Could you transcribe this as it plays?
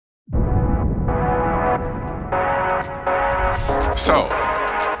So,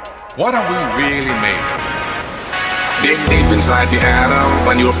 what are we really made of? Dig deep inside the atom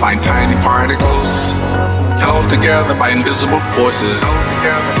and you'll find tiny particles held together by invisible forces.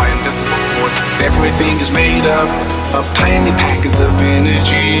 Everything is made up of tiny packets of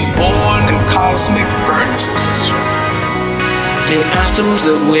energy born in cosmic furnaces. The atoms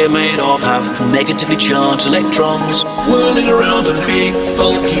that we're made of have negatively charged electrons whirling around a big,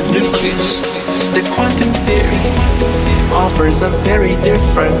 bulky nucleus. The quantum theory offers a very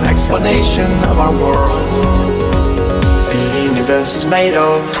different explanation of our world. The universe is made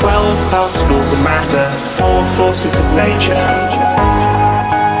of 12 particles of matter, 4 forces of nature.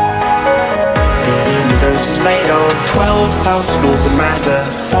 The universe is made of 12 particles of matter,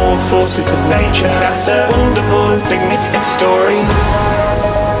 4 forces of nature. That's a wonderful and significant story.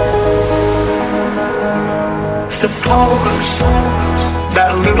 Suppose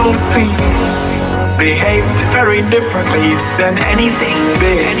that little things behaved very differently than anything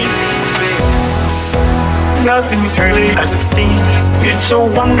big. Nothing's really as it seems. It's so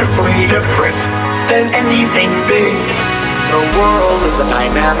wonderfully different than anything big. The world is a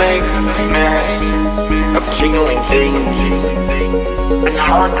dynamic mess of jiggling things. It's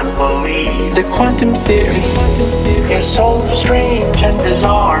hard to believe. The quantum theory It's so strange and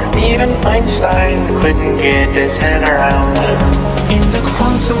bizarre. Even Einstein couldn't get his head around it. In the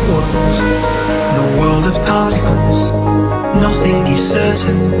quantum world, the world of particles, nothing is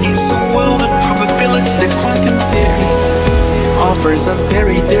certain. It's a world of probabilities. The quantum theory offers a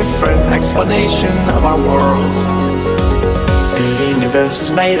very different explanation of our world. The universe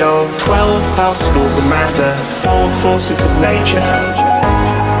is made of 12 particles of matter, 4 forces of nature.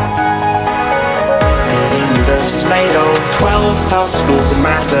 The universe is made of 12 particles of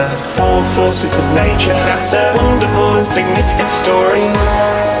matter, 4 forces of nature. That's a wonderful and significant story.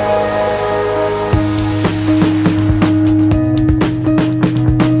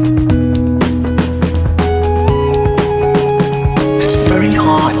 It's very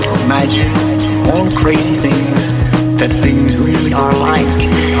hard to imagine all crazy things that things really are like.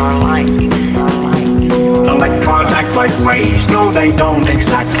 Electrons act like waves. No, they don't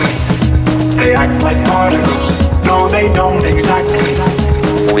exactly. They act like particles. No, they don't exactly.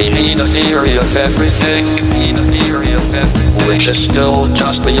 We need a theory of everything. Which is still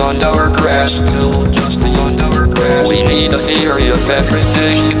just beyond our grasp. We need a theory of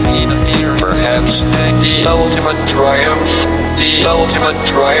everything. Perhaps the ultimate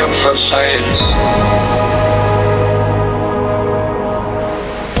triumph of science.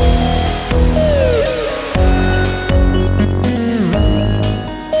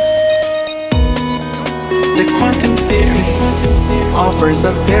 The quantum theory offers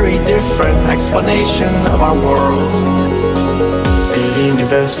a very different explanation of our world. The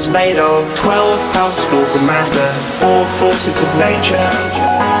universe is made of 12 particles of matter, 4 forces of nature.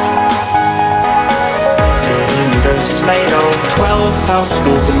 The universe is made of 12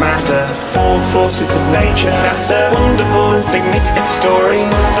 particles of matter, 4 forces of nature. That's a wonderful and significant story.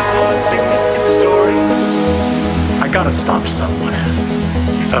 I gotta stop somewhere.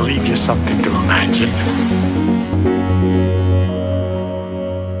 I'll leave you something to imagine.